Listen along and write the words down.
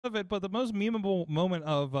of it, but the most memeable moment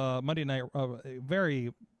of Monday Night,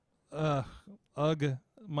 very ugh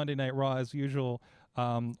Monday Night Raw as usual,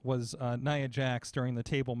 was Nia Jax during the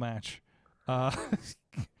table match. Uh,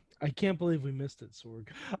 I can't believe we missed it, Sorg.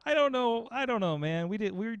 I don't know. I don't know, man. We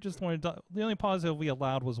were just wanted to, the only positive we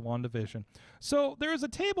allowed was WandaVision. So there was a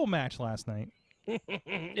table match last night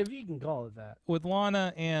If you can call it that. with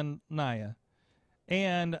Lana and Nia,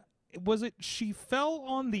 and was it she fell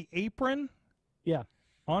on the apron Yeah.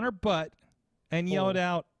 on her butt and yelled Hole.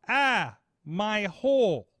 out, "Ah, my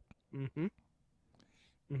hole!" Mm-hmm.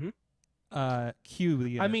 Mm-hmm. Cue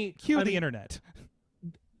the I mean, internet.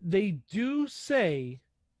 they do say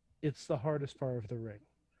it's the hardest part of the ring.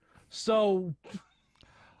 So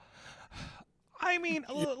I mean,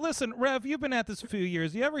 listen, Rev, you've been at this a few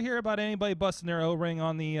years. You ever hear about anybody busting their O-ring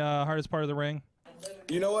on the hardest part of the ring?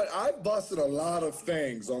 You know what? I've busted a lot of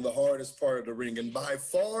things on the hardest part of the ring, and by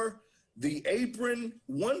far, the apron,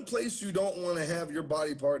 one place you don't want to have your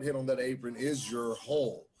body part hit on that apron is your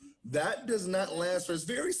hole. That does not last for, it's a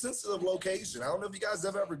very sensitive location. I don't know if you guys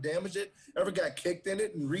ever damaged it, ever got kicked in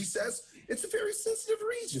it and recessed. It's a very sensitive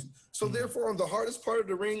region. So therefore, on the hardest part of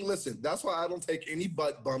the ring, listen, that's why I don't take any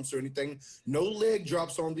butt bumps or anything. No leg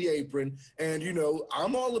drops on the apron. And, you know,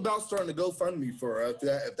 I'm all about starting to GoFundMe for her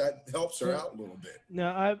if that helps her out a little bit.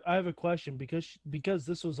 now I have a question because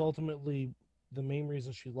this was ultimately the main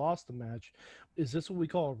reason she lost the match. Is this what we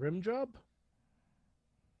call a rim job?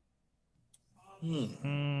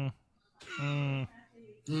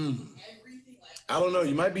 I don't know.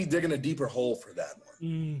 You might be digging a deeper hole for that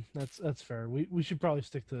one. That's fair. We should probably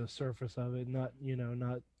stick to the surface of it, not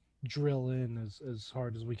drill in as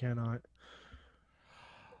hard as we can on it.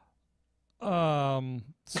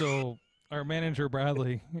 So our manager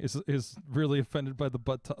Bradley is really offended by the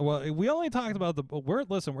butt. Well, we only talked about we're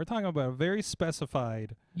talking about a very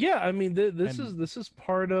specified. Yeah, I mean this is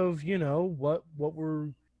part of what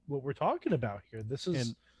we're talking about here.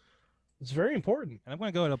 It's very important. And I'm going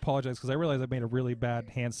to go ahead and apologize because I realized I made a really bad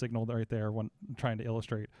hand signal right there when trying to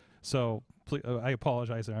illustrate. So please, I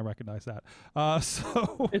apologize and I recognize that.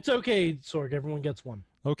 So it's okay, Sorg. Everyone gets one.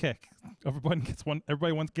 Okay, everyone gets one.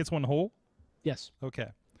 Everybody gets one hole. Yes. Okay.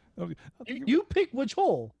 You pick which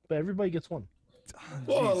hole, but everybody gets one.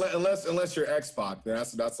 Well, unless you're X-Pac, then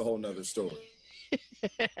that's a whole nother story.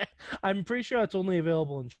 I'm pretty sure it's only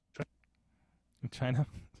available in China.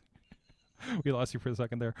 We lost you for a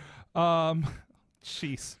second there.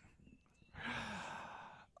 Jeez.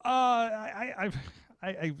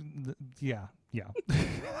 Yeah.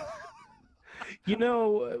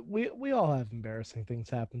 We all have embarrassing things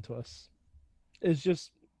happen to us. It's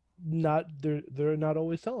just they're not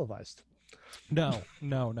always televised. No.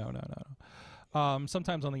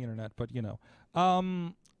 Sometimes on the internet, but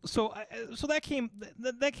so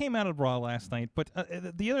that came out of Raw last night. But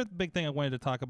the other big thing I wanted to talk about